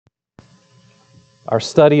Our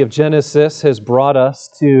study of Genesis has brought us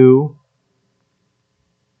to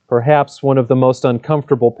perhaps one of the most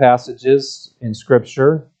uncomfortable passages in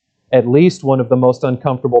Scripture, at least one of the most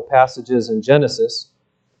uncomfortable passages in Genesis.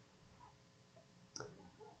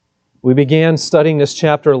 We began studying this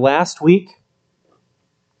chapter last week.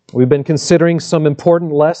 We've been considering some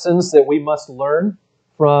important lessons that we must learn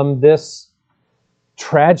from this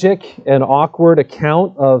tragic and awkward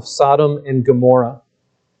account of Sodom and Gomorrah.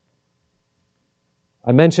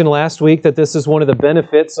 I mentioned last week that this is one of the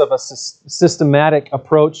benefits of a systematic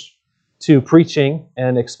approach to preaching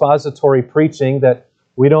and expository preaching, that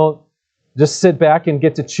we don't just sit back and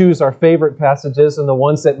get to choose our favorite passages and the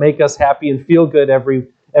ones that make us happy and feel good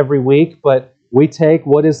every week, but we take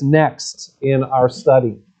what is next in our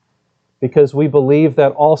study, because we believe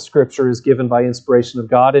that all Scripture is given by inspiration of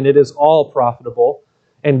God and it is all profitable,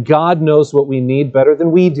 and God knows what we need better than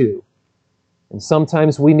we do. And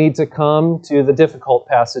sometimes we need to come to the difficult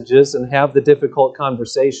passages and have the difficult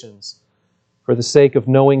conversations for the sake of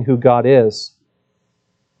knowing who God is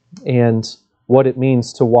and what it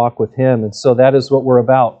means to walk with Him. And so that is what we're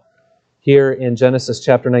about here in Genesis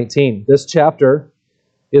chapter 19. This chapter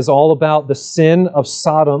is all about the sin of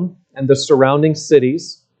Sodom and the surrounding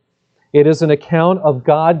cities. It is an account of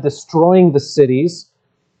God destroying the cities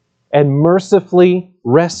and mercifully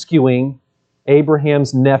rescuing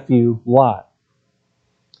Abraham's nephew, Lot.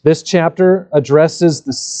 This chapter addresses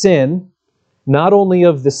the sin, not only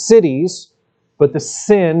of the cities, but the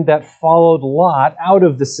sin that followed Lot out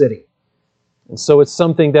of the city. And so it's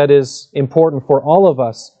something that is important for all of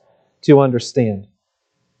us to understand.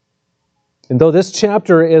 And though this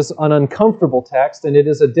chapter is an uncomfortable text and it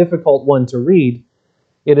is a difficult one to read,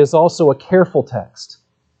 it is also a careful text.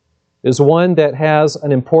 It is one that has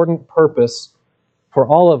an important purpose for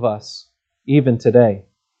all of us, even today.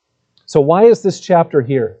 So why is this chapter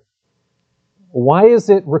here? Why is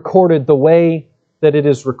it recorded the way that it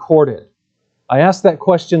is recorded? I asked that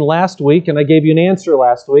question last week, and I gave you an answer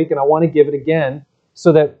last week, and I want to give it again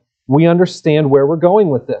so that we understand where we're going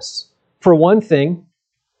with this. For one thing,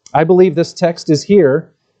 I believe this text is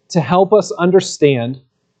here to help us understand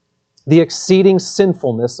the exceeding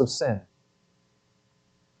sinfulness of sin.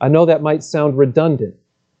 I know that might sound redundant,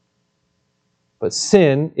 but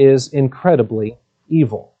sin is incredibly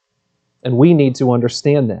evil, and we need to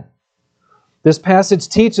understand that. This passage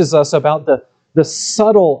teaches us about the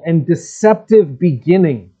subtle and deceptive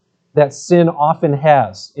beginning that sin often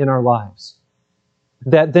has in our lives,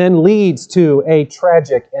 that then leads to a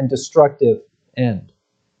tragic and destructive end.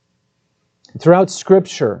 Throughout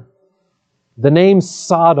Scripture, the name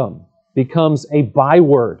Sodom becomes a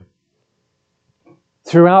byword.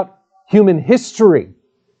 Throughout human history,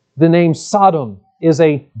 the name Sodom is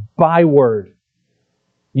a byword,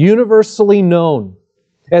 universally known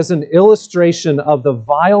as an illustration of the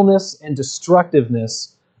vileness and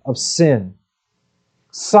destructiveness of sin.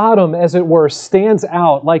 Sodom, as it were, stands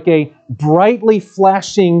out like a brightly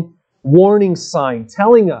flashing warning sign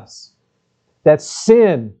telling us that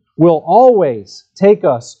sin will always take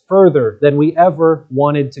us further than we ever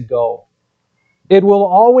wanted to go. It will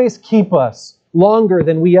always keep us longer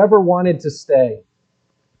than we ever wanted to stay.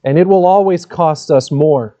 And it will always cost us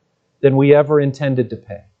more than we ever intended to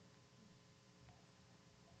pay.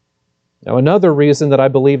 Now, another reason that I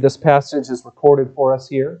believe this passage is recorded for us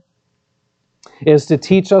here is to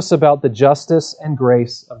teach us about the justice and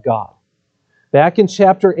grace of God. Back in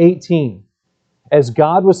chapter 18, as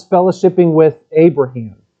God was fellowshipping with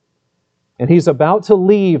Abraham, and he's about to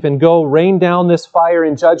leave and go rain down this fire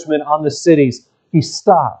and judgment on the cities, he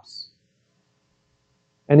stops.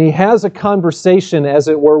 And he has a conversation, as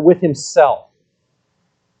it were, with himself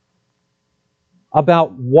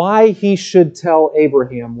about why he should tell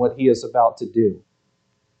Abraham what he is about to do.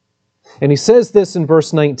 And he says this in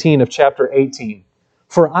verse 19 of chapter 18,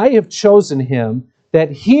 "For I have chosen him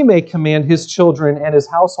that he may command his children and his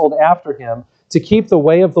household after him to keep the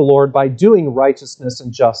way of the Lord by doing righteousness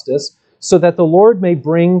and justice, so that the Lord may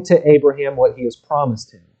bring to Abraham what he has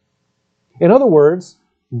promised him." In other words,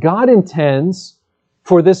 God intends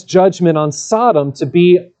for this judgment on Sodom to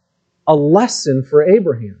be a lesson for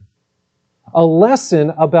Abraham. A lesson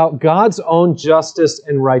about God's own justice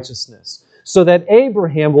and righteousness, so that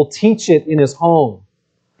Abraham will teach it in his home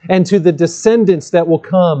and to the descendants that will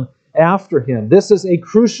come after him. This is a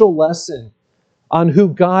crucial lesson on who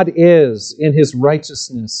God is in His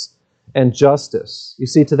righteousness and justice. You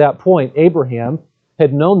see, to that point, Abraham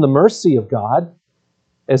had known the mercy of God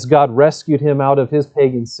as God rescued him out of his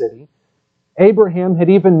pagan city. Abraham had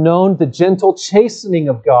even known the gentle chastening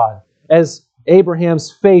of God as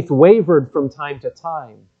Abraham's faith wavered from time to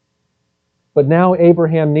time. But now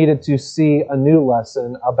Abraham needed to see a new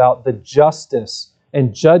lesson about the justice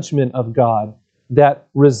and judgment of God that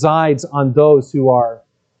resides on those who are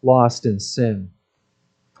lost in sin.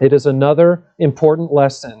 It is another important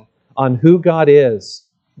lesson on who God is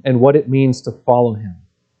and what it means to follow Him.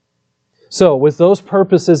 So, with those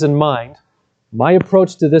purposes in mind, my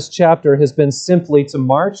approach to this chapter has been simply to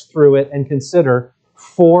march through it and consider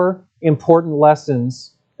 4 important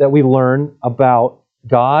lessons that we learn about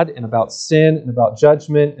God and about sin and about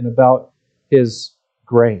judgment and about His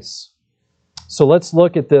grace. So let's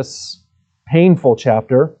look at this painful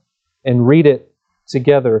chapter and read it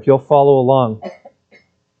together. If you'll follow along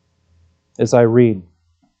as I read.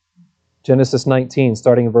 Genesis 19,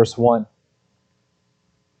 starting in verse 1.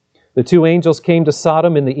 The 2 angels came to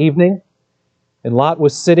Sodom in the evening, and Lot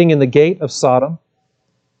was sitting in the gate of Sodom.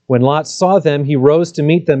 When Lot saw them, he rose to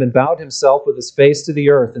meet them and bowed himself with his face to the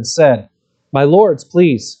earth and said, "My lords,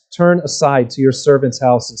 please turn aside to your servant's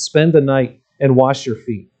house and spend the night and wash your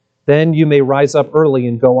feet. Then you may rise up early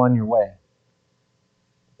and go on your way."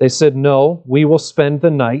 They said, "No, we will spend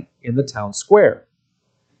the night in the town square."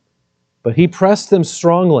 But he pressed them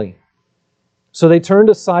strongly. So they turned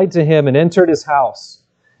aside to him and entered his house.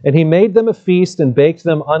 And he made them a feast and baked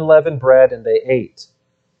them unleavened bread, and they ate.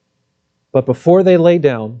 But before they lay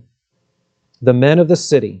down, the men of the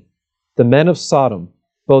city, the men of Sodom,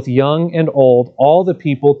 both young and old, all the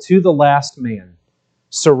people to the last man,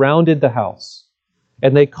 surrounded the house.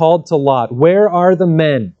 And they called to Lot, "Where are the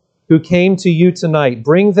men who came to you tonight?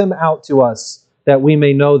 Bring them out to us, that we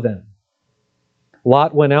may know them."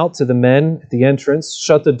 Lot went out to the men at the entrance,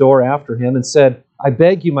 shut the door after him, and said, "I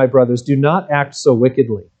beg you, my brothers, do not act so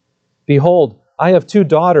wickedly. Behold, I have 2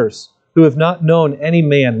 daughters who have not known any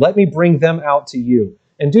man. Let me bring them out to you,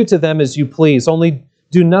 and do to them as you please. Only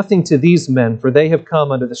do nothing to these men, for they have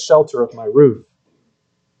come under the shelter of my roof."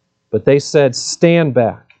 But they said, "Stand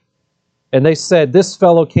back." And they said, "This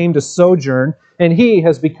fellow came to sojourn, and he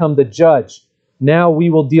has become the judge. Now we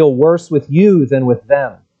will deal worse with you than with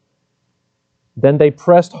them." Then they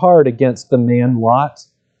pressed hard against the man Lot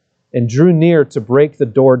and drew near to break the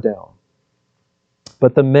door down.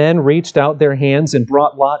 But the men reached out their hands and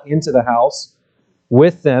brought Lot into the house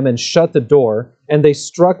with them and shut the door. And they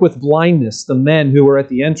struck with blindness the men who were at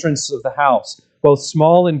the entrance of the house, both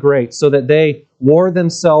small and great, so that they wore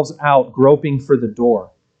themselves out groping for the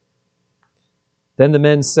door. Then the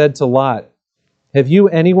men said to Lot, "Have you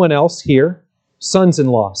anyone else here?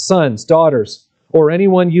 Sons-in-law, sons, daughters, or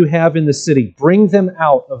anyone you have in the city? Bring them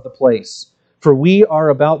out of the place. For we are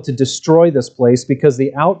about to destroy this place, because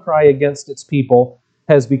the outcry against its people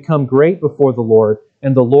has become great before the Lord,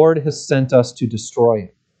 and the Lord has sent us to destroy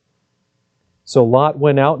it." So Lot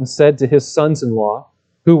went out and said to his sons-in-law,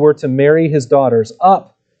 who were to marry his daughters,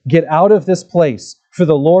 "Up, get out of this place, for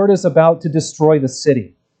the Lord is about to destroy the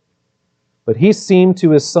city." But he seemed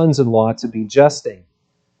to his sons-in-law to be jesting.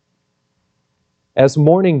 As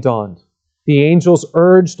morning dawned, the angels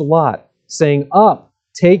urged Lot, saying, "Up,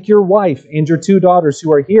 take your wife and your 2 daughters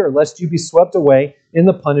who are here, lest you be swept away in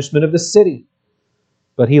the punishment of the city."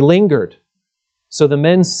 But he lingered. So the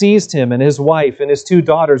men seized him and his wife and his 2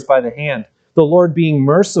 daughters by the hand, the Lord being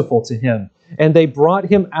merciful to him. And they brought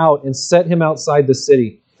him out and set him outside the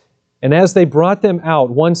city. And as they brought them out,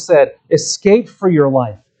 one said, "Escape for your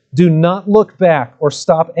life. Do not look back or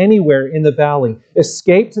stop anywhere in the valley.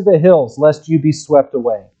 Escape to the hills, lest you be swept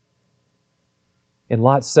away." And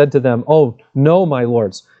Lot said to them, "Oh, no, my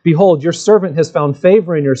lords. Behold, your servant has found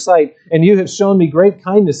favor in your sight, and you have shown me great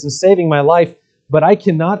kindness in saving my life. But I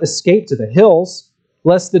cannot escape to the hills,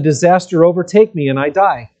 lest the disaster overtake me and I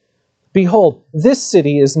die. Behold, this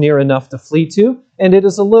city is near enough to flee to, and it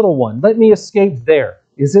is a little one. Let me escape there.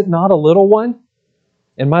 Is it not a little one?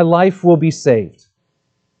 And my life will be saved."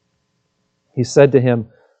 He said to him,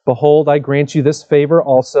 "Behold, I grant you this favor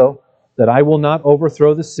also, that I will not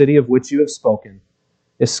overthrow the city of which you have spoken.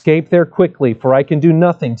 Escape there quickly, for I can do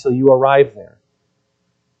nothing till you arrive there."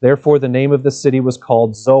 Therefore the name of the city was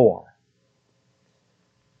called Zoar.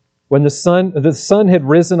 When the sun had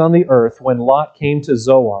risen on the earth, when Lot came to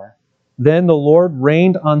Zoar, then the Lord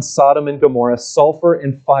rained on Sodom and Gomorrah sulfur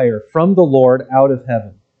and fire from the Lord out of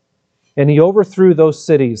heaven. And he overthrew those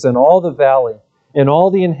cities and all the valley and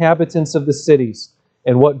all the inhabitants of the cities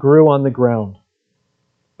and what grew on the ground.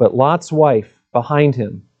 But Lot's wife behind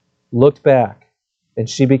him looked back, and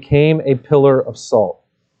she became a pillar of salt.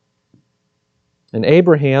 And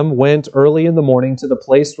Abraham went early in the morning to the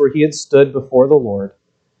place where he had stood before the Lord,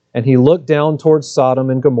 and he looked down toward Sodom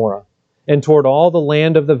and Gomorrah, and toward all the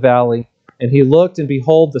land of the valley, and he looked, and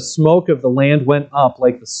behold, the smoke of the land went up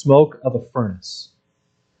like the smoke of a furnace.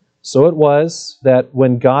 So it was that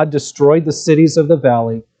when God destroyed the cities of the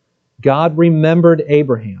valley, God remembered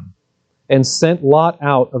Abraham and sent Lot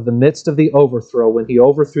out of the midst of the overthrow when he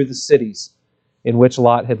overthrew the cities in which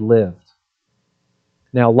Lot had lived.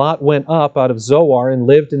 Now Lot went up out of Zoar and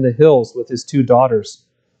lived in the hills with his 2 daughters,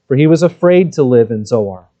 for he was afraid to live in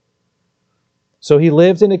Zoar. So he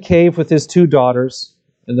lived in a cave with his 2 daughters,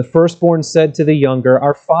 and the firstborn said to the younger,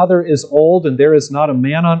 Our father is old, and there is not a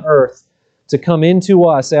man on earth to come in to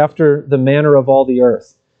us after the manner of all the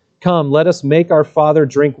earth. Come, let us make our father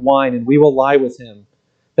drink wine, and we will lie with him,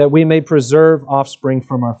 that we may preserve offspring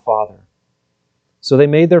from our father. So they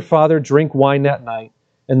made their father drink wine that night,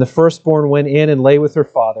 and the firstborn went in and lay with her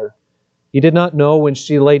father. He did not know when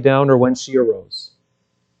she lay down or when she arose.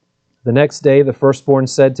 The next day the firstborn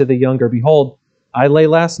said to the younger, Behold, I lay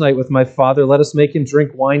last night with my father. Let us make him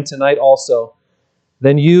drink wine tonight also.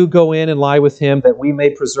 Then you go in and lie with him, that we may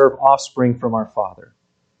preserve offspring from our father.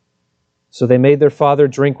 So they made their father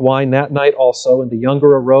drink wine that night also, and the younger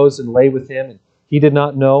arose and lay with him, and he did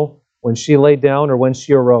not know when she lay down or when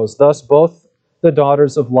she arose. Thus both the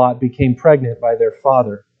daughters of Lot became pregnant by their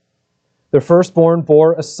father. The firstborn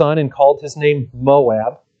bore a son and called his name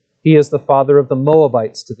Moab. He is the father of the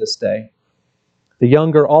Moabites to this day. The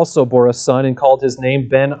younger also bore a son and called his name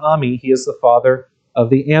Ben-Ami. He is the father of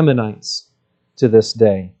the Ammonites to this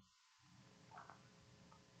day.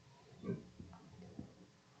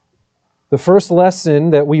 The first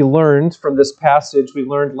lesson that we learned from this passage, we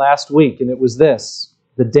learned last week, and it was this: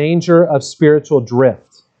 the danger of spiritual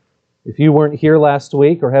drift. If you weren't here last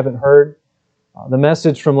week or haven't heard the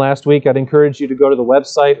message from last week, I'd encourage you to go to the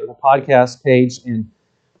website or the podcast page and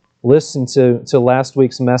listen to last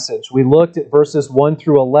week's message. We looked at verses 1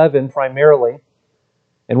 through 11 primarily,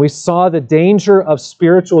 and we saw the danger of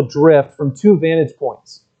spiritual drift from 2 vantage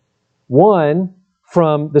points. One,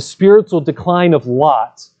 from the spiritual decline of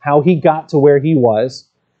Lot, how he got to where he was,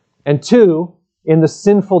 and 2, in the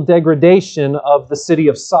sinful degradation of the city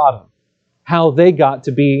of Sodom, how they got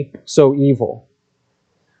to be so evil.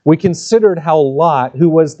 We considered how Lot, who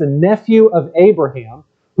was the nephew of Abraham,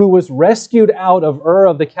 who was rescued out of Ur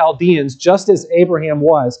of the Chaldeans, just as Abraham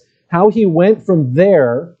was, how he went from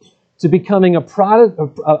there to becoming a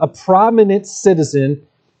prominent citizen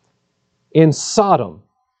in Sodom,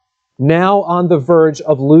 now on the verge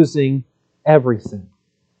of losing everything.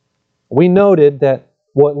 We noted that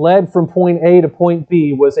what led from point A to point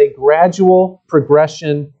B was a gradual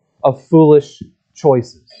progression of foolish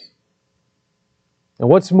choices. And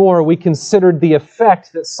what's more, we considered the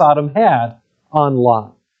effect that Sodom had on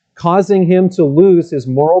Lot, causing him to lose his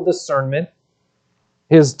moral discernment,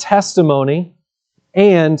 his testimony,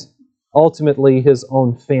 and ultimately his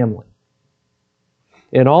own family.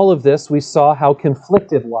 In all of this, we saw how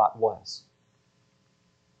conflicted Lot was.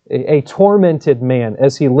 A tormented man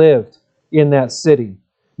as he lived in that city,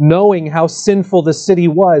 knowing how sinful the city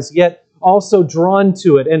was, yet also drawn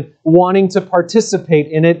to it and wanting to participate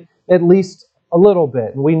in it at least a little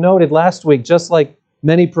bit. And we noted last week, just like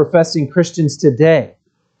many professing Christians today,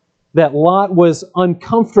 that Lot was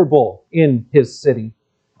uncomfortable in his city,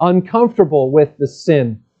 uncomfortable with the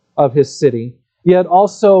sin of his city, yet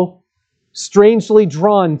also strangely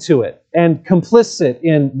drawn to it and complicit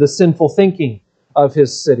in the sinful thinking of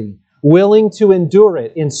his city, willing to endure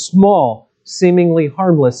it in small, seemingly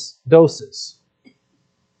harmless doses.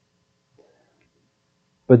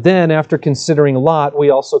 But then, after considering Lot, we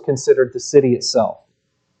also considered the city itself.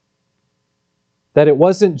 That it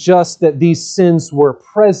wasn't just that these sins were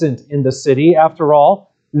present in the city. After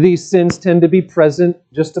all, these sins tend to be present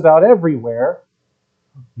just about everywhere.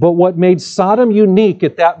 But what made Sodom unique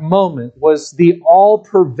at that moment was the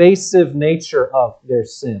all-pervasive nature of their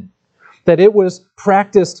sin. That it was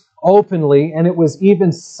practiced openly, and it was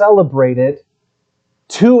even celebrated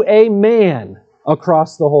to a man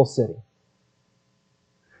across the whole city.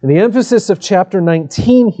 And the emphasis of chapter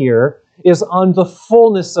 19 here is on the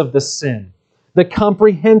fullness of the sin, the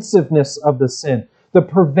comprehensiveness of the sin, the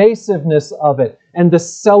pervasiveness of it, and the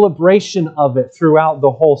celebration of it throughout the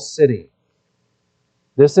whole city.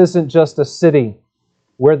 This isn't just a city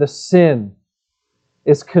where the sin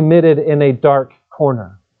is committed in a dark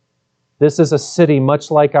corner. This is a city much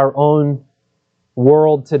like our own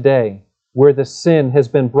world today, where the sin has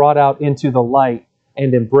been brought out into the light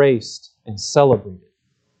and embraced and celebrated.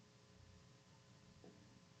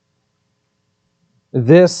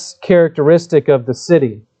 This characteristic of the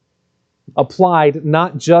city applied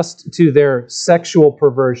not just to their sexual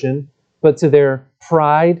perversion, but to their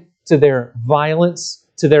pride, to their violence,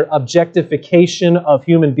 to their objectification of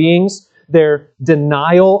human beings, their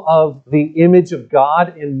denial of the image of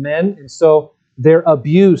God in men. And so their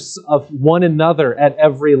abuse of one another at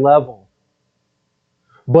every level.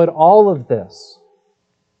 But all of this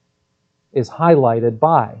is highlighted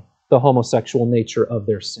by the homosexual nature of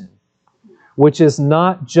their sin, which is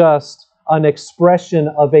not just an expression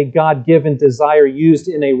of a God-given desire used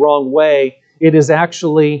in a wrong way. It is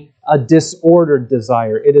actually a disordered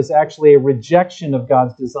desire. It is actually a rejection of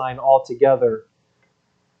God's design altogether.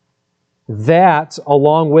 That,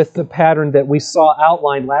 along with the pattern that we saw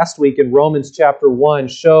outlined last week in Romans chapter 1,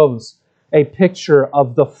 shows a picture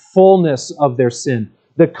of the fullness of their sin,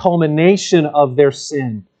 the culmination of their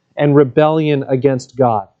sin and rebellion against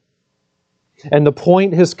God. And the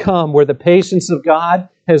point has come where the patience of God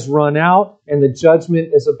has run out and the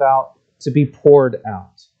judgment is about to be poured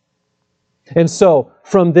out. And so,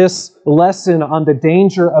 from this lesson on the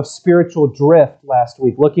danger of spiritual drift last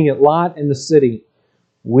week, looking at Lot and the city,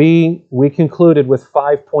 we concluded with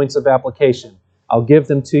 5 points of application. I'll give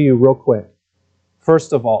them to you real quick.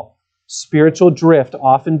 First of all, spiritual drift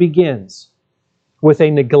often begins with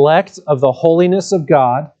a neglect of the holiness of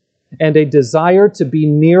God and a desire to be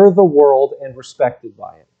near the world and respected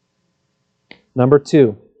by it. Number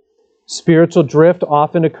 2, spiritual drift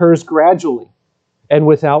often occurs gradually and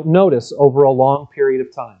without notice over a long period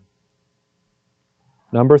of time.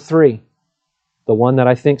 Number 3, the one that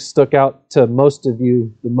I think stuck out to most of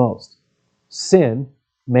you the most, sin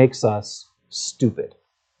makes us stupid.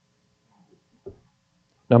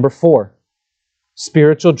 Number 4,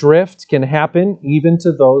 spiritual drift can happen even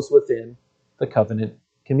to those within the covenant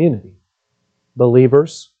community.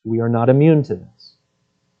 Believers, we are not immune to this.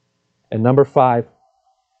 And number 5,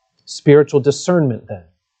 spiritual discernment then.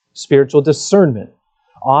 Spiritual discernment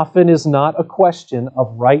often is not a question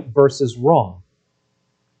of right versus wrong,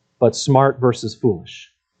 but smart versus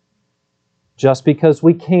foolish. Just because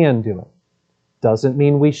we can do it doesn't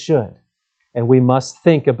mean we should. And we must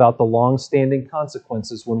think about the long-standing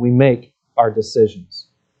consequences when we make our decisions.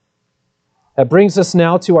 That brings us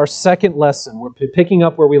now to our second lesson. We're picking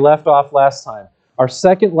up where we left off last time. Our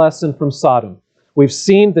second lesson from Sodom. We've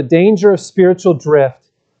seen the danger of spiritual drift.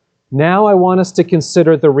 Now I want us to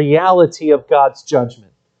consider the reality of God's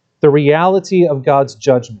judgment. The reality of God's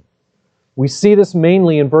judgment. We see this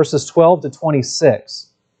mainly in verses 12 to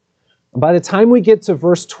 26. And by the time we get to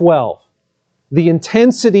verse 12, the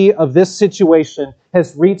intensity of this situation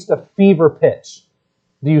has reached a fever pitch.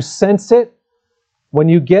 Do you sense it? When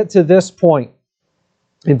you get to this point,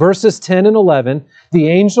 in verses 10 and 11, the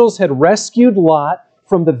angels had rescued Lot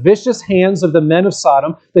from the vicious hands of the men of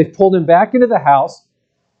Sodom. They've pulled him back into the house.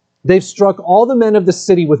 They've struck all the men of the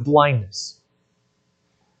city with blindness.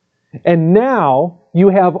 And now you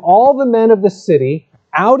have all the men of the city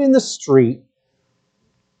out in the street,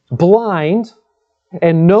 blind,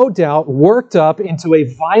 and no doubt worked up into a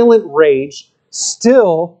violent rage,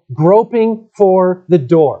 still groping for the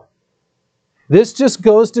door. This just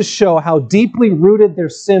goes to show how deeply rooted their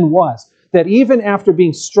sin was, that even after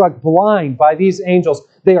being struck blind by these angels,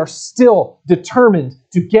 they are still determined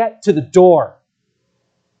to get to the door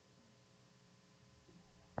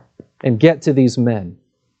and get to these men.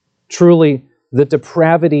 Truly, the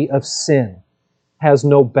depravity of sin has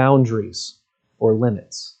no boundaries or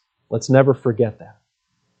limits. Let's never forget that.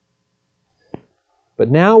 But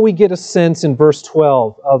now we get a sense in verse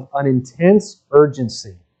 12 of an intense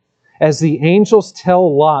urgency as the angels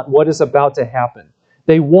tell Lot what is about to happen.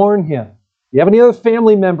 They warn him, you have any other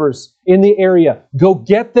family members in the area, go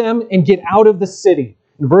get them and get out of the city.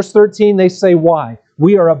 In verse 13, they say, why?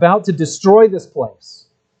 We are about to destroy this place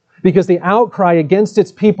because the outcry against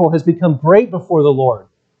its people has become great before the Lord.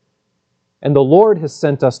 And the Lord has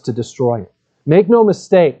sent us to destroy it. Make no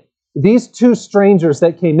mistake, these two strangers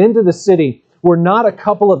that came into the city were not a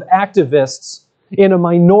couple of activists in a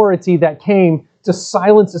minority that came to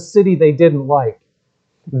silence a city they didn't like.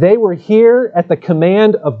 They were here at the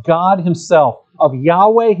command of God Himself, of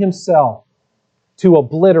Yahweh Himself, to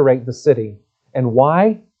obliterate the city. And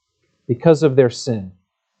why? Because of their sin.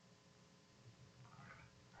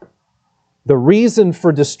 The reason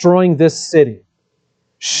for destroying this city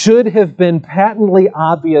should have been patently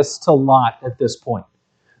obvious to Lot at this point.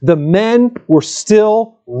 The men were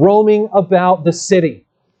still roaming about the city,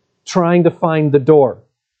 trying to find the door.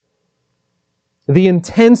 The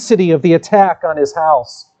intensity of the attack on his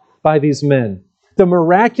house by these men, the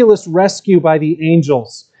miraculous rescue by the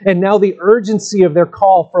angels, and now the urgency of their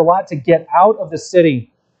call for Lot to get out of the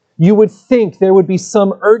city. You would think there would be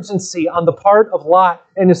some urgency on the part of Lot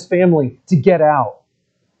and his family to get out,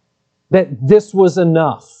 that this was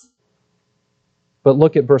enough. But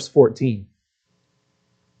look at verse 14.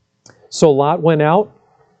 So Lot went out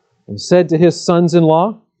and said to his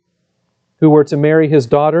sons-in-law, who were to marry his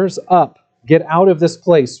daughters, up, Get out of this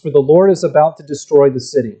place, for the Lord is about to destroy the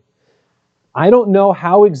city." I don't know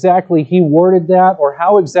how exactly he worded that or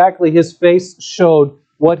how exactly his face showed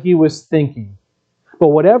what he was thinking. But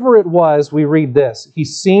whatever it was, we read this: he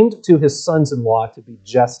seemed to his sons-in-law to be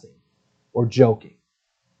jesting or joking.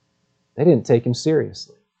 They didn't take him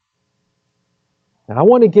seriously. Now, I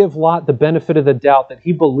want to give Lot the benefit of the doubt that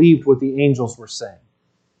he believed what the angels were saying.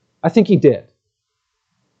 I think he did.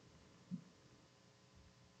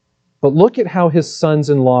 But look at how his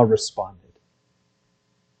sons-in-law responded.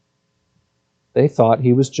 They thought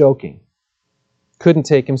he was joking. Couldn't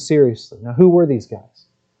take him seriously. Now, who were these guys?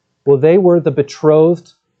 Well, they were the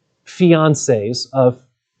betrothed fiancés of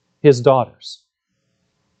his daughters.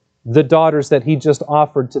 The daughters that he just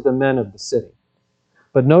offered to the men of the city.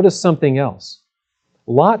 But notice something else.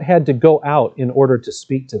 Lot had to go out in order to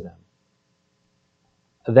speak to them.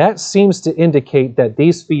 That seems to indicate that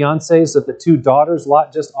these fiancés of the two daughters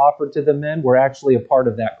Lot just offered to the men were actually a part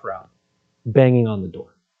of that crowd, banging on the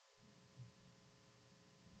door.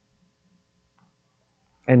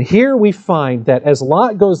 And here we find that as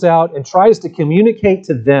Lot goes out and tries to communicate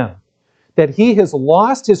to them that he has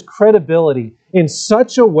lost his credibility in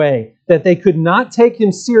such a way that they could not take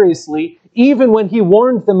him seriously even when he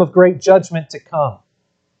warned them of great judgment to come.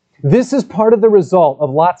 This is part of the result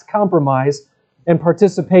of Lot's compromise and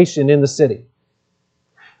participation in the city.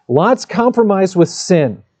 Lot's compromise with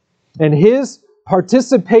sin and his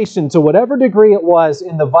participation, to whatever degree it was,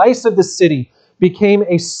 in the vice of the city became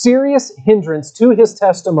a serious hindrance to his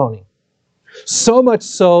testimony. So much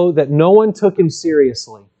so that no one took him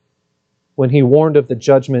seriously when he warned of the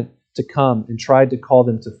judgment to come and tried to call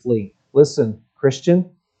them to flee. Listen, Christian,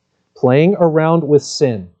 playing around with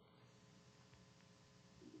sin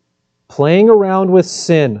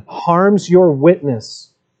harms your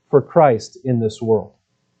witness for Christ in this world.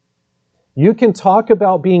 You can talk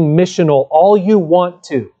about being missional all you want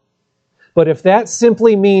to, but if that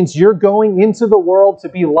simply means you're going into the world to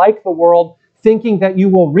be like the world, thinking that you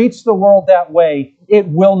will reach the world that way, it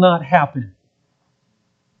will not happen.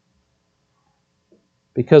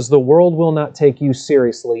 Because the world will not take you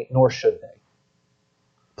seriously, nor should they.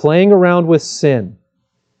 Playing around with sin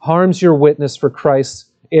harms your witness for Christ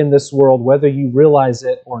in this world, whether you realize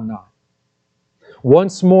it or not.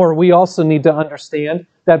 Once more, we also need to understand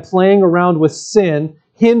that playing around with sin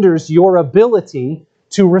hinders your ability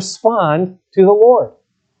to respond to the Lord.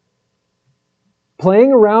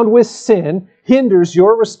 Playing around with sin hinders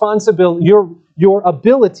your responsibility, your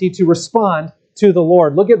ability to respond to the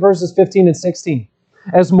Lord. Look at verses 15 and 16.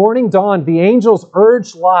 As morning dawned, the angels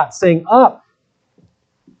urged Lot, saying, "Up."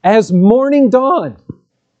 As morning dawned,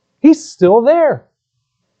 he's still there.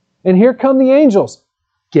 And here come the angels.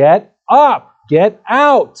 "Get up, get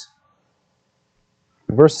out."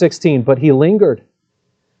 Verse 16, but he lingered.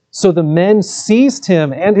 So the men seized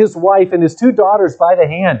him and his wife and his two daughters by the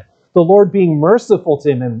hand, the Lord being merciful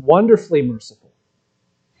to him and wonderfully merciful.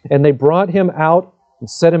 And they brought him out and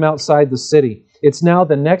set him outside the city. It's now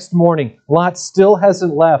the next morning. Lot still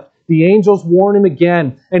hasn't left. The angels warn him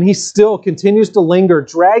again, and he still continues to linger,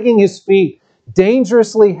 dragging his feet,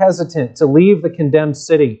 dangerously hesitant to leave the condemned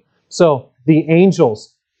city. So the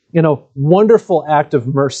angels, wonderful act of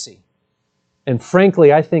mercy. And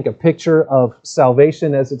frankly, I think a picture of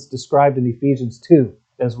salvation as it's described in Ephesians 2,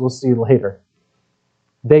 as we'll see later.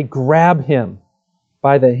 They grab him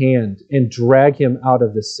by the hand and drag him out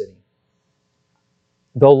of the city.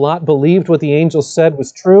 Though Lot believed what the angels said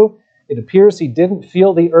was true, it appears he didn't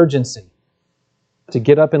feel the urgency to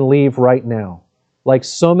get up and leave right now. Like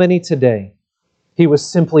so many today, he was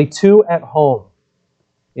simply too at home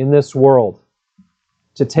in this world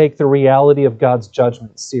to take the reality of God's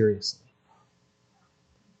judgment seriously.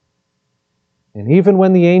 And even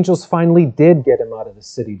when the angels finally did get him out of the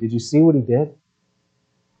city, did you see what he did?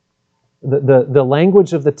 The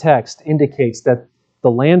language of the text indicates that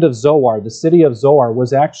the land of Zoar, the city of Zoar,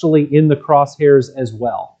 was actually in the crosshairs as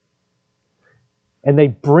well. And they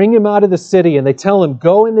bring him out of the city and they tell him,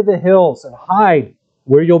 "Go into the hills and hide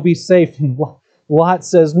where you'll be safe." And Lot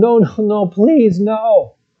says, No, please,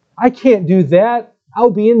 no. I can't do that.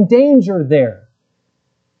 I'll be in danger there.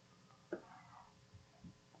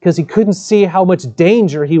 Because he couldn't see how much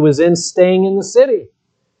danger he was in staying in the city.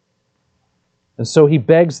 And so he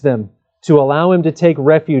begs them to allow him to take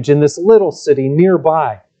refuge in this little city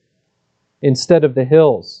nearby instead of the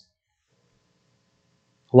hills.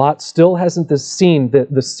 Lot still hasn't seen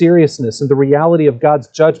the seriousness and the reality of God's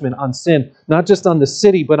judgment on sin, not just on the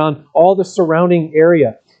city, but on all the surrounding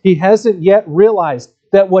area. He hasn't yet realized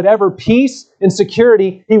that whatever peace and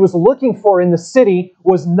security he was looking for in the city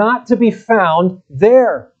was not to be found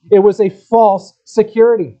there. It was a false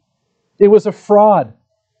security. It was a fraud.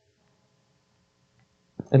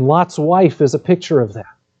 And Lot's wife is a picture of that.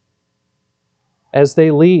 As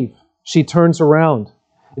they leave, she turns around.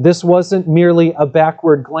 This wasn't merely a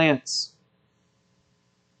backward glance.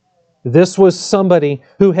 This was somebody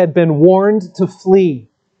who had been warned to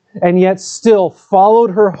flee, and yet still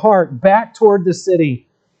followed her heart back toward the city,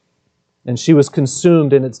 and she was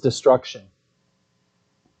consumed in its destruction.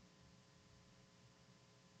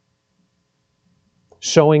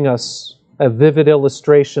 Showing us a vivid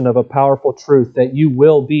illustration of a powerful truth that you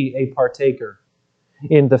will be a partaker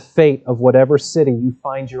in the fate of whatever city you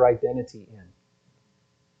find your identity in,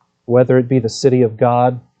 whether it be the city of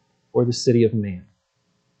God or the city of man.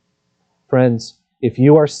 Friends, if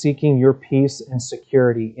you are seeking your peace and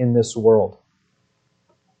security in this world,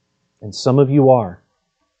 and some of you are,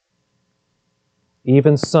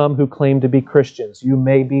 even some who claim to be Christians, you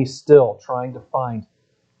may be still trying to find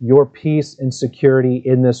your peace and security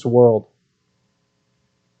in this world.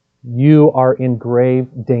 You are in grave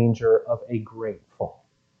danger of a great fall.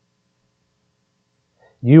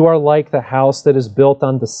 You are like the house that is built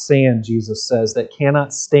on the sand, Jesus says, that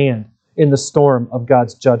cannot stand in the storm of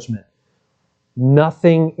God's judgment.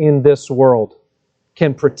 Nothing in this world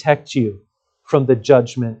can protect you from the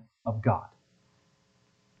judgment of God.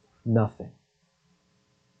 Nothing.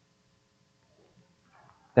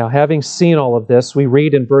 Now, having seen all of this, we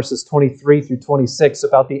read in verses 23 through 26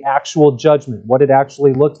 about the actual judgment, what it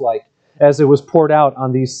actually looked like as it was poured out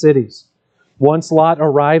on these cities. Once Lot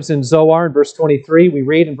arrives in Zoar in verse 23, we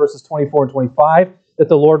read in verses 24 and 25 that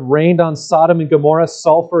the Lord rained on Sodom and Gomorrah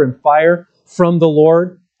sulfur and fire from the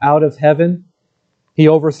Lord out of heaven. He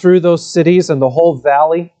overthrew those cities and the whole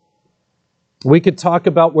valley. We could talk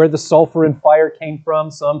about where the sulfur and fire came from.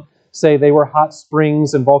 Some say they were hot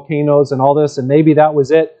springs and volcanoes and all this, and maybe that was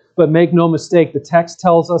it. But make no mistake, the text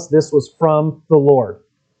tells us this was from the Lord.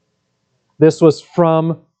 This was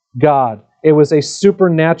from God. It was a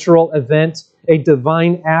supernatural event, a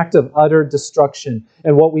divine act of utter destruction.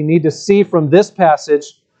 And what we need to see from this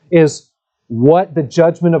passage is what the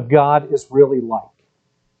judgment of God is really like.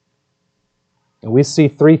 And we see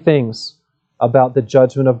three things about the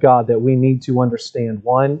judgment of God that we need to understand.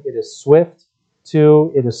 One, it is swift.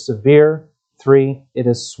 Two, it is severe. Three, it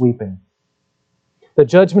is sweeping. The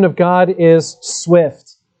judgment of God is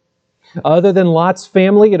swift. Other than Lot's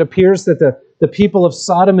family, it appears that the people of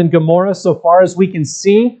Sodom and Gomorrah, so far as we can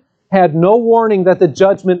see, had no warning that the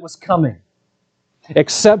judgment was coming,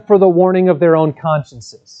 except for the warning of their own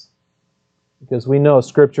consciences. Because we know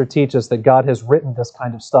Scripture teaches that God has written this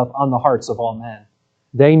kind of stuff on the hearts of all men.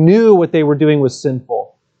 They knew what they were doing was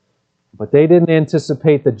sinful, but they didn't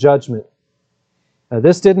anticipate the judgment. Now,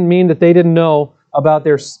 this didn't mean that they didn't know about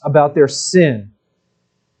their sin.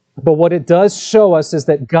 But what it does show us is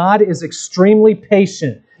that God is extremely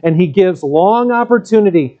patient, and He gives long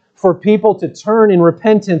opportunity for people to turn in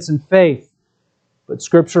repentance and faith. But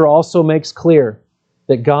Scripture also makes clear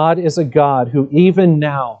that God is a God who even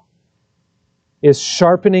now is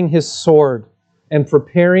sharpening His sword and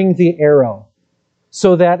preparing the arrow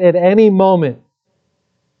so that at any moment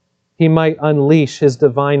He might unleash His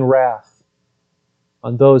divine wrath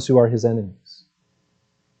on those who are His enemies.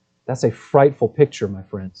 That's a frightful picture, my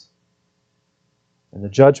friends. And the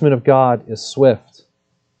judgment of God is swift.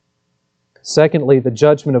 Secondly, the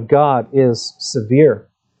judgment of God is severe.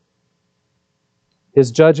 His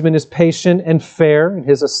judgment is patient and fair, and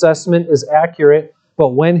His assessment is accurate,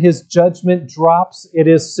 but when His judgment drops, it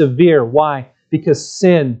is severe. Why? Because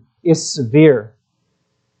sin is severe.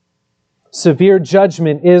 Severe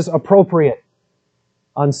judgment is appropriate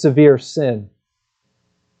on severe sin.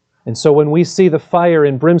 And so when we see the fire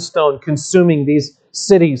and brimstone consuming these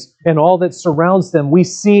cities and all that surrounds them, we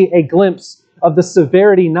see a glimpse of the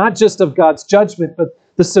severity, not just of God's judgment, but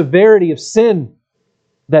the severity of sin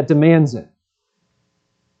that demands it.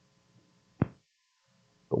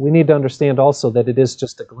 But we need to understand also that it is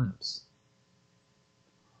just a glimpse.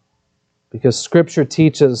 Because Scripture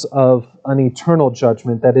teaches of an eternal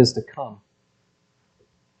judgment that is to come.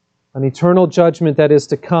 An eternal judgment that is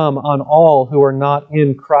to come on all who are not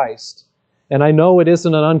in Christ. And I know it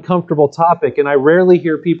isn't an uncomfortable topic, and I rarely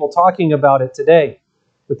hear people talking about it today.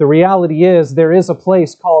 But the reality is there is a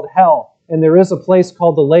place called hell, and there is a place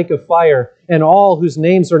called the lake of fire, and all whose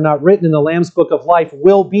names are not written in the Lamb's Book of Life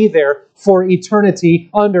will be there for eternity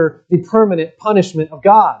under the permanent punishment of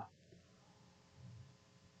God.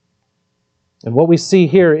 And what we see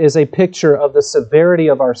here is a picture of the severity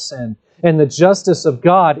of our sin and the justice of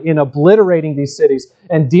God in obliterating these cities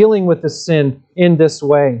and dealing with the sin in this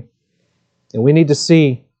way. And we need to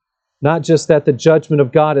see not just that the judgment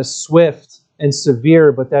of God is swift and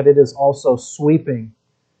severe, but that it is also sweeping.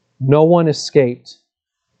 No one escaped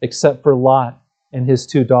except for Lot and his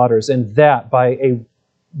two daughters, and that by a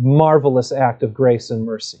marvelous act of grace and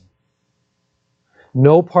mercy.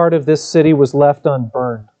 No part of this city was left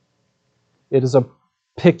unburned. It is a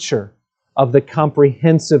picture of the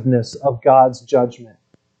comprehensiveness of God's judgment.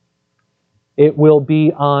 It will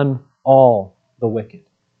be on all the wicked.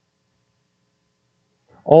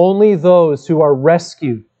 Only those who are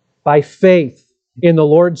rescued by faith in the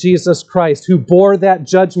Lord Jesus Christ, who bore that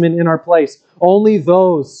judgment in our place, only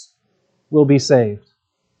those will be saved.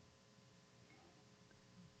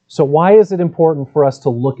 So why is it important for us to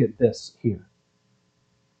look at this here?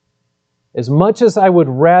 As much as I would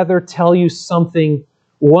rather tell you something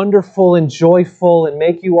wonderful and joyful and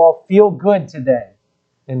make you all feel good today,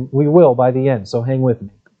 and we will by the end, so hang with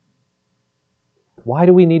me. Why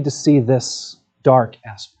do we need to see this dark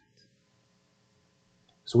aspect?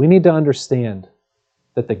 So we need to understand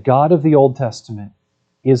that the God of the Old Testament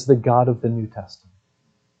is the God of the New Testament.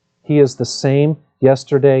 He is the same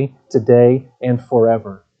yesterday, today, and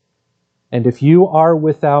forever. And if you are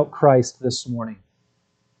without Christ this morning,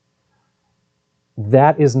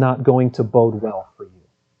 that is not going to bode well for you.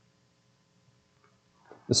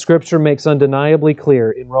 The Scripture makes undeniably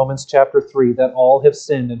clear in Romans chapter 3 that all have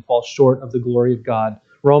sinned and fall short of the glory of God.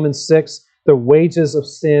 Romans 6, the wages of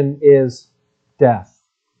sin is death.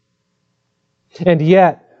 And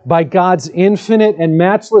yet, by God's infinite and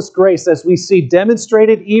matchless grace, as we see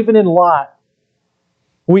demonstrated even in Lot,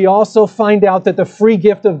 we also find out that the free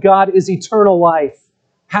gift of God is eternal life.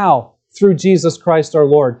 How? Through Jesus Christ our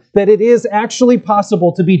Lord. That it is actually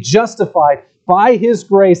possible to be justified by His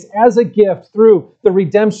grace as a gift through the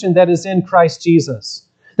redemption that is in Christ Jesus.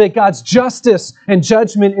 That God's justice and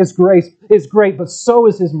judgment is great, but so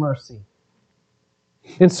is His mercy.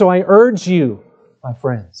 And so I urge you, my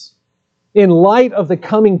friends, in light of the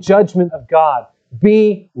coming judgment of God,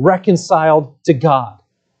 be reconciled to God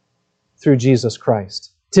through Jesus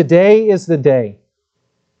Christ. Today is the day.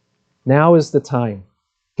 Now is the time.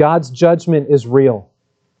 God's judgment is real,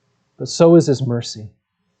 but so is His mercy.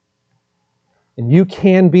 And you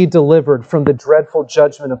can be delivered from the dreadful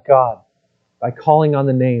judgment of God by calling on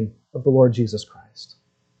the name of the Lord Jesus Christ.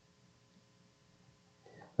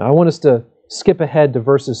 Now I want us to skip ahead to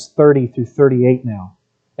verses 30 through 38 now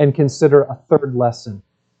and consider a third lesson.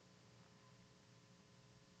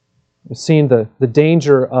 We've seen the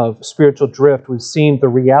danger of spiritual drift. We've seen the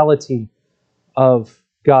reality of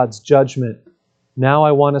God's judgment. Now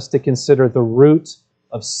I want us to consider the root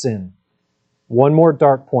of sin. One more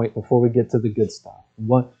dark point before we get to the good stuff.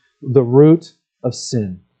 The root of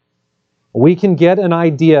sin. We can get an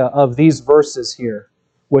idea of these verses here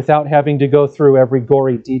without having to go through every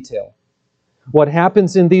gory detail. What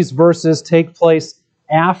happens in these verses take place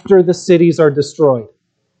after the cities are destroyed.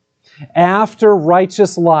 After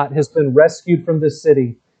righteous Lot has been rescued from the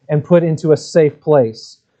city and put into a safe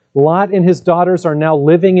place. Lot and his daughters are now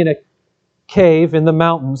living in a cave in the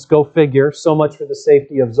mountains, go figure, so much for the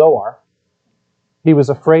safety of Zoar. He was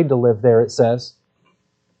afraid to live there, it says.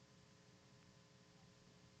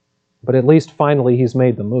 But at least finally he's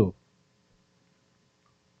made the move.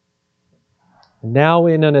 Now,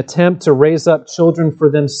 in an attempt to raise up children for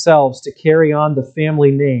themselves to carry on the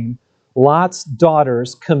family name, Lot's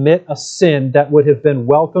daughters commit a sin that would have been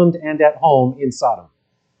welcomed and at home in Sodom.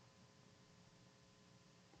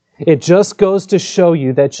 It just goes to show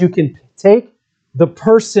you that you can take the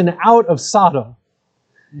person out of Sodom,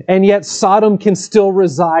 and yet Sodom can still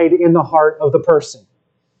reside in the heart of the person.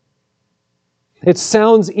 It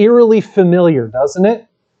sounds eerily familiar, doesn't it?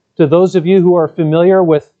 To those of you who are familiar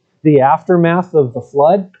with the aftermath of the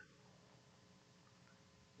flood.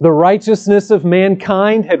 The righteousness of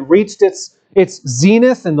mankind had reached its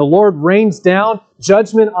zenith, and the Lord rains down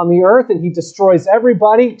judgment on the earth, and He destroys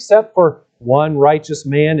everybody except for one righteous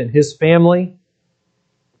man and his family.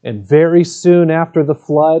 And very soon after the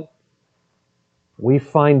flood, we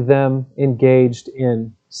find them engaged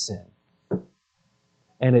in sin.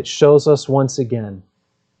 And it shows us once again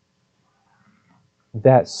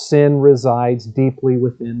that sin resides deeply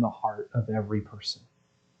within the heart of every person.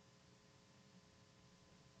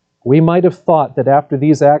 We might have thought that after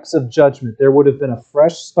these acts of judgment, there would have been a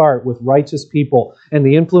fresh start with righteous people, and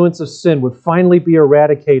the influence of sin would finally be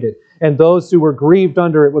eradicated, and those who were grieved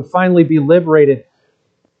under it would finally be liberated.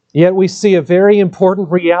 Yet we see a very important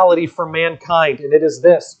reality for mankind, and it is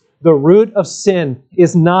this: the root of sin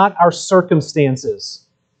is not our circumstances.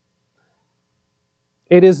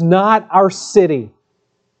 It is not our city.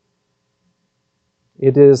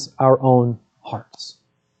 It is our own hearts.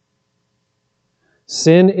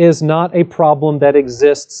 Sin is not a problem that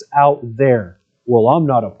exists out there. Well, I'm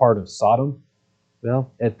not a part of Sodom.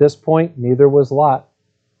 Well, at this point, neither was Lot.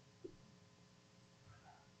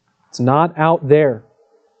 It's not out there.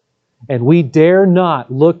 And we dare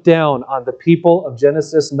not look down on the people of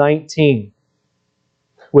Genesis 19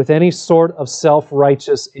 with any sort of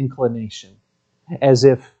self-righteous inclination, as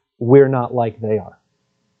if we're not like they are.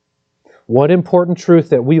 One important truth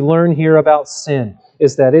that we learn here about sin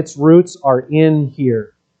is that its roots are in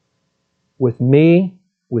here, with me,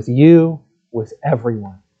 with you, with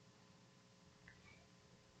everyone.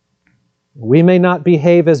 We may not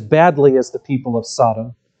behave as badly as the people of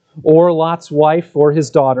Sodom, or Lot's wife or his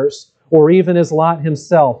daughters, or even as Lot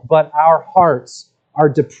himself, but our hearts are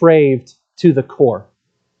depraved to the core.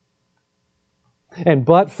 And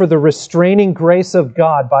but for the restraining grace of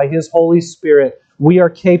God by His Holy Spirit, we are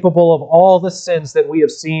capable of all the sins that we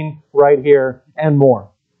have seen right here and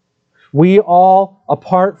more. We all,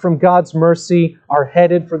 apart from God's mercy, are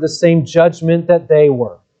headed for the same judgment that they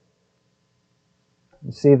were.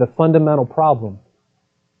 You see, the fundamental problem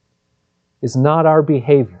is not our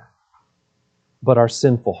behavior, but our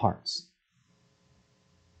sinful hearts.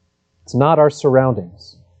 It's not our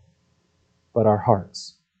surroundings, but our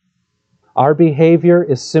hearts. Our behavior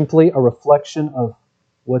is simply a reflection of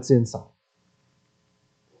what's inside.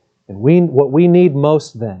 And what we need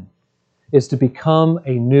most then is to become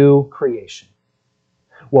a new creation.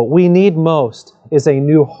 What we need most is a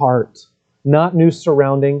new heart, not new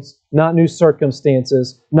surroundings, not new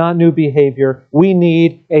circumstances, not new behavior. We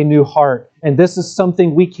need a new heart. And this is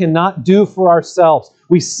something we cannot do for ourselves.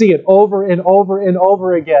 We see it over and over and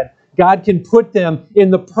over again. God can put them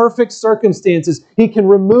in the perfect circumstances. He can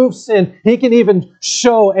remove sin. He can even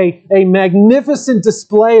show a magnificent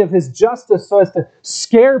display of His justice so as to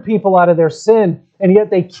scare people out of their sin. And yet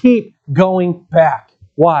they keep going back.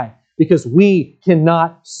 Why? Because we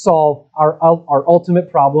cannot solve our ultimate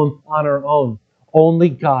problem on our own. Only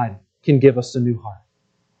God can give us a new heart.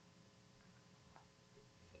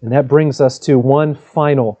 And that brings us to one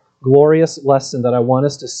final glorious lesson that I want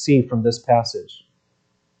us to see from this passage.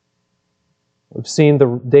 We've seen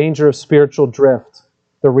the danger of spiritual drift,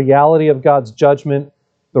 the reality of God's judgment,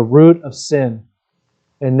 the root of sin.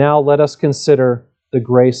 And now let us consider the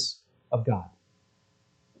grace of God.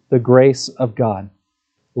 The grace of God.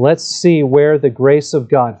 Let's see where the grace of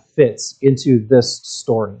God fits into this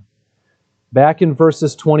story. Back in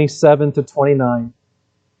verses 27 to 29,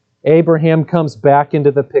 Abraham comes back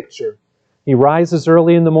into the picture. He rises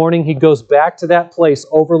early in the morning. He goes back to that place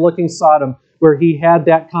overlooking Sodom where he had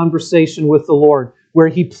that conversation with the Lord, where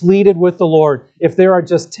he pleaded with the Lord, if there are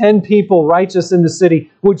just 10 people righteous in the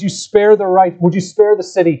city, would you spare the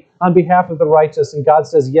city on behalf of the righteous? And God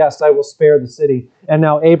says, yes, I will spare the city. And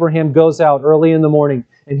now Abraham goes out early in the morning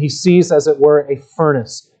and he sees, as it were, a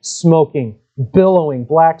furnace, smoking, billowing,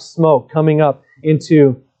 black smoke coming up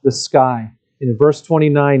into the sky. And in verse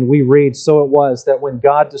 29, we read, so it was that when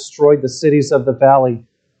God destroyed the cities of the valley,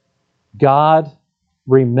 God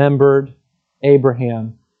remembered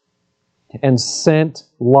Abraham and sent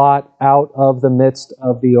Lot out of the midst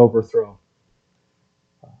of the overthrow.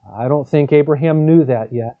 I don't think Abraham knew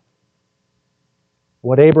that yet.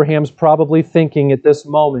 What Abraham's probably thinking at this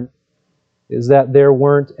moment is that there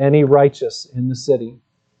weren't any righteous in the city.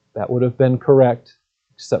 That would have been correct,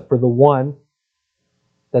 except for the one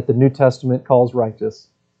that the New Testament calls righteous,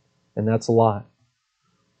 and that's Lot.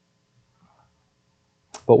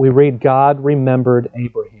 But we read, God remembered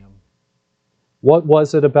Abraham. What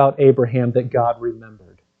was it about Abraham that God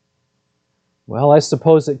remembered? Well, I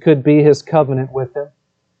suppose it could be His covenant with him,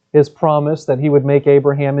 His promise that He would make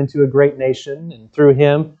Abraham into a great nation, and through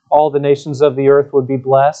him, all the nations of the earth would be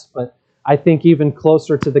blessed. But I think even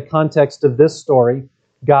closer to the context of this story,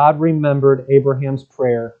 God remembered Abraham's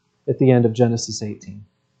prayer at the end of Genesis 18.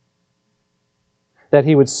 That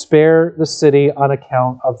He would spare the city on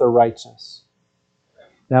account of the righteous.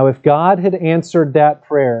 Now, if God had answered that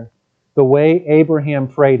prayer the way Abraham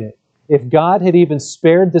prayed it, if God had even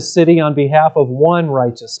spared the city on behalf of one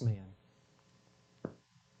righteous man,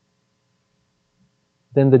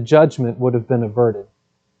 then the judgment would have been averted.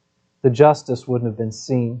 The justice wouldn't have been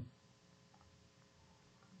seen.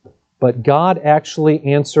 But God actually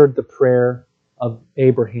answered the prayer of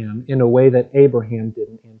Abraham in a way that Abraham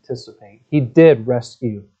didn't anticipate. He did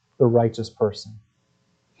rescue the righteous person.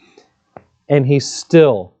 And He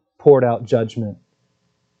still poured out judgment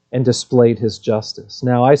and displayed His justice.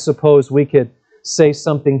 Now, I suppose we could say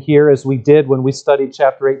something here as we did when we studied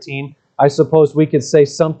chapter 18. I suppose we could say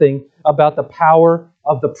something about the power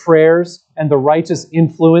of the prayers and the righteous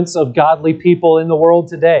influence of godly people in the world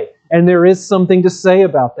today. And there is something to say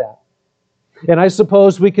about that. And I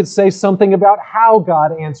suppose we could say something about how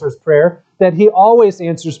God answers prayer, that He always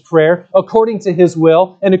answers prayer according to His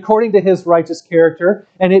will and according to His righteous character.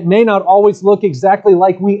 And it may not always look exactly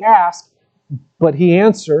like we ask, but He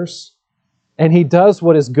answers, and He does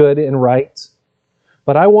what is good and right.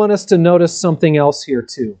 But I want us to notice something else here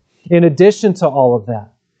too, in addition to all of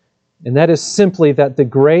that. And that is simply that the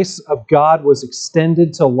grace of God was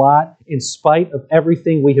extended to Lot in spite of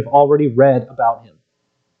everything we have already read about him.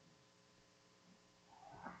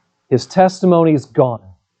 His testimony is gone.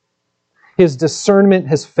 His discernment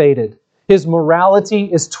has faded. His morality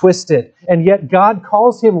is twisted. And yet God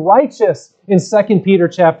calls him righteous in 2 Peter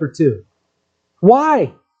chapter 2.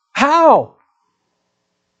 Why? How?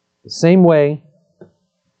 The same way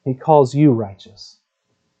He calls you righteous.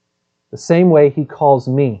 The same way He calls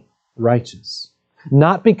me righteous.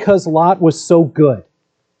 Not because Lot was so good,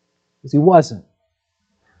 because he wasn't,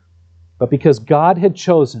 but because God had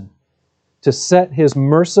chosen to set His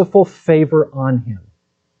merciful favor on him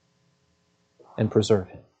and preserve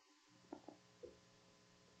him.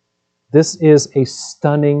 This is a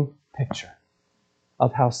stunning picture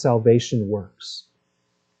of how salvation works.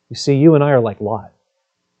 You see, you and I are like Lot.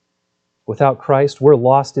 Without Christ, we're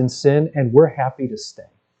lost in sin, and we're happy to stay.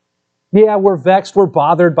 Yeah, we're vexed, we're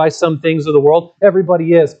bothered by some things of the world.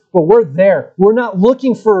 Everybody is. But we're there. We're not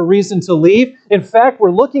looking for a reason to leave. In fact,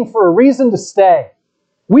 we're looking for a reason to stay.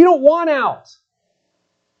 We don't want out.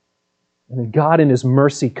 And then God in His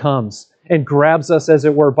mercy comes and grabs us, as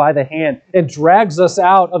it were, by the hand and drags us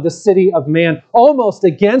out of the city of man, almost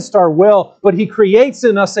against our will. But He creates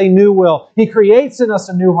in us a new will. He creates in us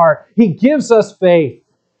a new heart. He gives us faith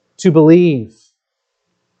to believe.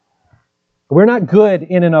 We're not good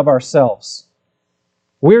in and of ourselves.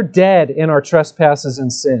 We're dead in our trespasses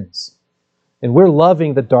and sins. And we're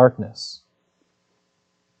loving the darkness.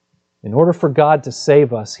 In order for God to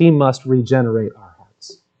save us, He must regenerate our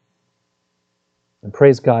hearts. And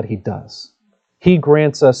praise God, He does. He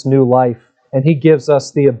grants us new life, and He gives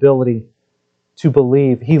us the ability to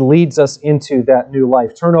believe. He leads us into that new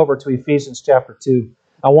life. Turn over to Ephesians chapter 2.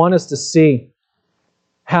 I want us to see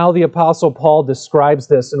how the Apostle Paul describes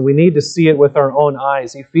this, and we need to see it with our own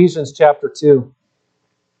eyes. Ephesians chapter 2.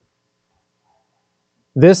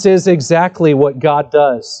 This is exactly what God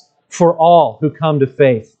does for all who come to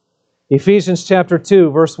faith. Ephesians chapter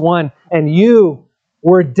 2, verse 1, "And you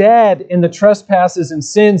were dead in the trespasses and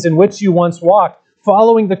sins in which you once walked,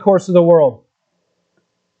 following the course of the world."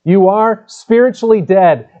 You are spiritually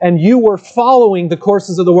dead, and you were following the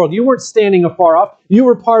courses of the world. You weren't standing afar off. You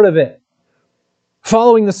were part of it.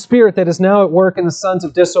 Following the spirit that is now at work in the sons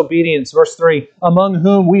of disobedience. Verse 3, "Among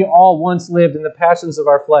whom we all once lived in the passions of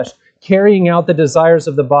our flesh, carrying out the desires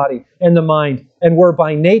of the body and the mind, and were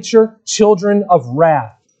by nature children of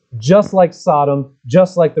wrath, just like Sodom,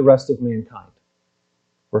 just like the rest of mankind."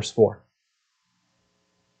 Verse 4,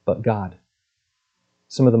 "But God."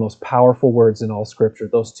 Some of the most powerful words in all Scripture,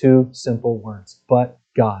 those two simple words, "But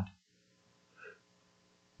God."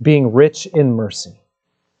 Being rich in mercy,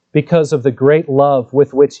 because of the great love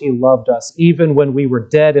with which He loved us, even when we were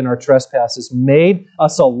dead in our trespasses, made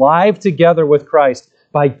us alive together with Christ.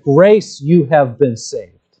 By grace you have been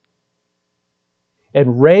saved.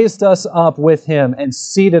 And raised us up with Him and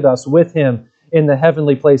seated us with Him in the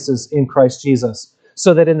heavenly places in Christ Jesus,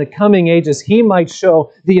 so that in the coming ages He might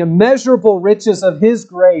show the immeasurable riches of His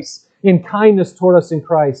grace in kindness toward us in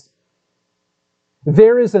Christ.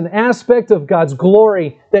 There is an aspect of God's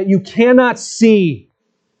glory that you cannot see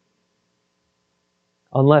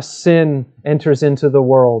unless sin enters into the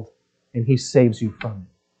world and He saves you from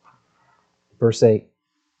it. Verse 8,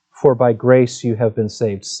 "For by grace you have been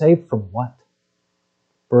saved." Saved from what?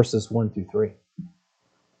 Verses 1 through 3.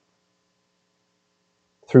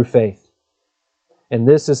 Through faith. And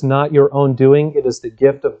this is not your own doing, it is the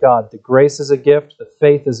gift of God. The grace is a gift, the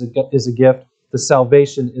faith is a gift, the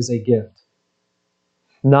salvation is a gift.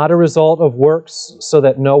 Not a result of works, so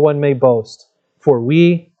that no one may boast. For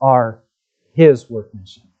we are His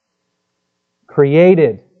workmanship,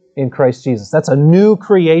 created in Christ Jesus. That's a new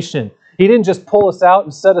creation. He didn't just pull us out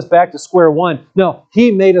and set us back to square one. No,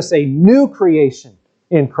 He made us a new creation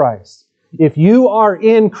in Christ. If you are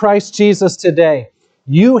in Christ Jesus today,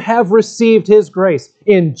 you have received His grace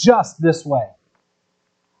in just this way.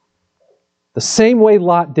 The same way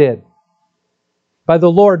Lot did. By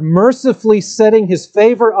the Lord mercifully setting His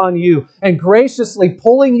favor on you and graciously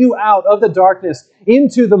pulling you out of the darkness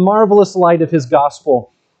into the marvelous light of His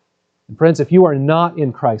gospel. And friends, if you are not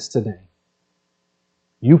in Christ today,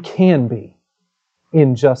 you can be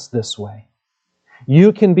in just this way.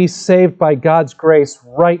 You can be saved by God's grace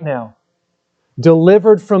right now,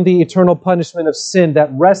 delivered from the eternal punishment of sin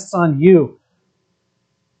that rests on you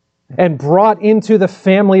and brought into the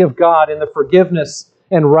family of God in the forgiveness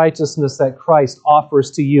and righteousness that Christ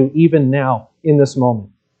offers to you even now in this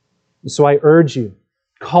moment. So I urge you,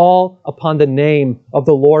 call upon the name of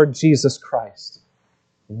the Lord Jesus Christ,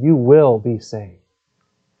 and you will be saved.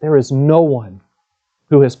 There is no one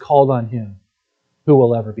who has called on Him who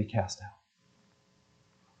will ever be cast out.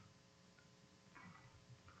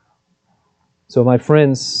 So, my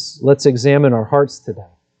friends, let's examine our hearts today.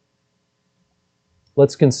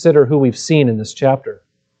 Let's consider who we've seen in this chapter.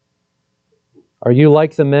 Are you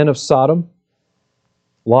like the men of Sodom,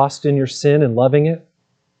 lost in your sin and loving it?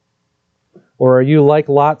 Or are you like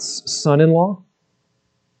Lot's son-in-law,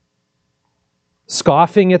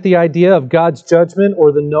 scoffing at the idea of God's judgment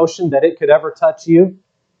or the notion that it could ever touch you?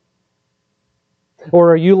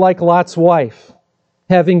 Or are you like Lot's wife,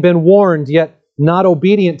 having been warned yet not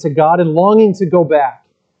obedient to God and longing to go back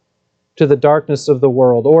to the darkness of the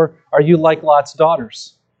world? Or are you like Lot's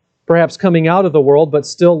daughters, perhaps coming out of the world but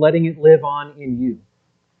still letting it live on in you?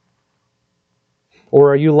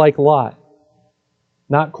 Or are you like Lot,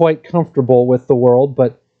 not quite comfortable with the world,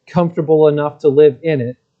 but comfortable enough to live in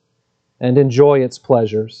it and enjoy its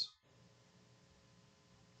pleasures?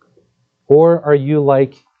 Or are you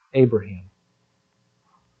like Abraham,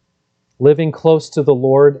 living close to the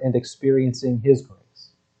Lord and experiencing His grace?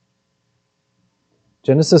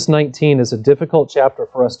 Genesis 19 is a difficult chapter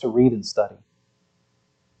for us to read and study.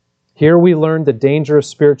 Here we learn the danger of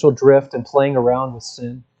spiritual drift and playing around with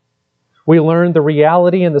sin. We learn the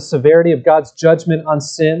reality and the severity of God's judgment on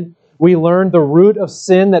sin. We learn the root of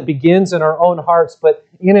sin that begins in our own hearts, but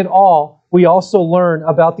in it all, we also learn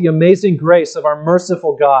about the amazing grace of our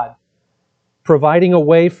merciful God, providing a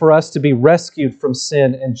way for us to be rescued from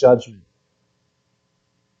sin and judgment.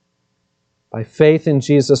 By faith in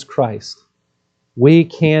Jesus Christ, we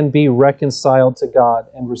can be reconciled to God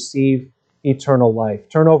and receive eternal life.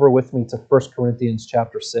 Turn over with me to 1 Corinthians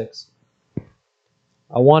chapter 6.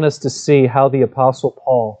 I want us to see how the Apostle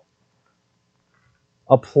Paul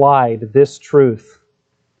applied this truth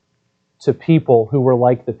to people who were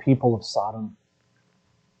like the people of Sodom.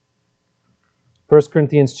 1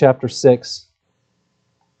 Corinthians chapter 6,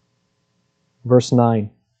 verse 9.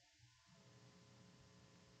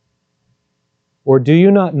 Or do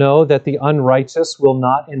you not know that the unrighteous will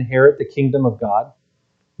not inherit the kingdom of God?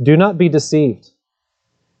 Do not be deceived.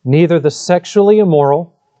 Neither the sexually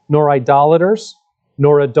immoral, nor idolaters,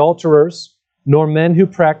 nor adulterers, nor men who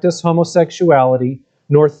practice homosexuality,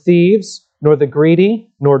 nor thieves, nor the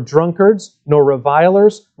greedy, nor drunkards, nor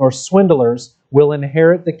revilers, nor swindlers will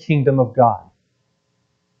inherit the kingdom of God.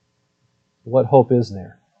 What hope is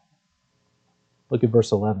there? Look at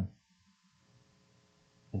verse 11.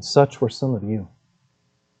 And such were some of you.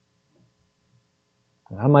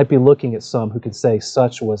 And I might be looking at some who could say,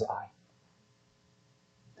 such was I.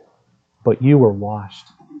 But you were washed.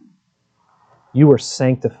 You were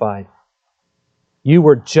sanctified. You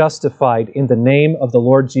were justified in the name of the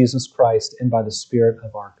Lord Jesus Christ and by the Spirit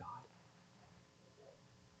of our God.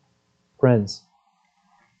 Friends,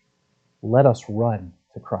 let us run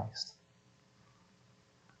to Christ,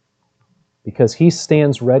 because He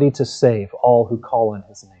stands ready to save all who call on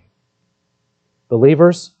His name.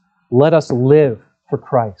 Believers, let us live for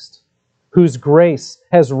Christ, whose grace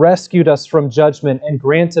has rescued us from judgment and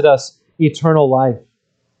granted us eternal life.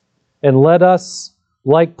 And let us,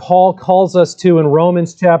 like Paul calls us to in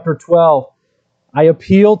Romans chapter 12, I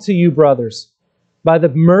appeal to you, brothers, by the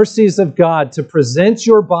mercies of God, to present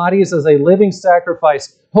your bodies as a living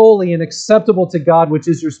sacrifice, holy and acceptable to God, which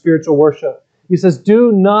is your spiritual worship. He says,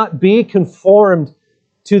 do not be conformed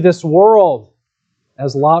to this world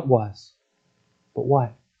as Lot was. But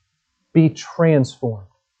what? Be transformed.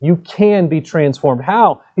 You can be transformed.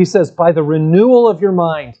 How? He says, by the renewal of your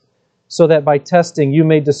mind, so that by testing you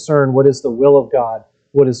may discern what is the will of God,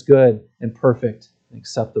 what is good and perfect and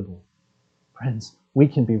acceptable. Friends, we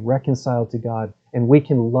can be reconciled to God, and we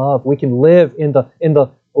can love, we can live in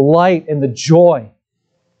the light and the joy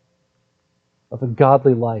of a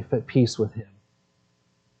godly life at peace with Him.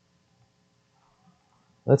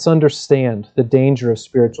 Let's understand the danger of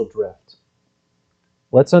spiritual drift.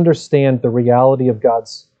 Let's understand the reality of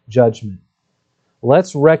God's judgment.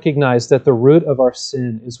 Let's recognize that the root of our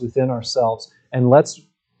sin is within ourselves, and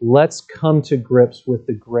let's come to grips with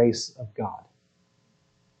the grace of God,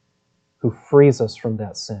 who frees us from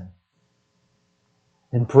that sin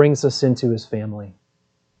and brings us into His family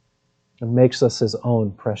and makes us His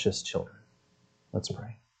own precious children. Let's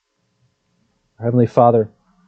pray. Our Heavenly Father,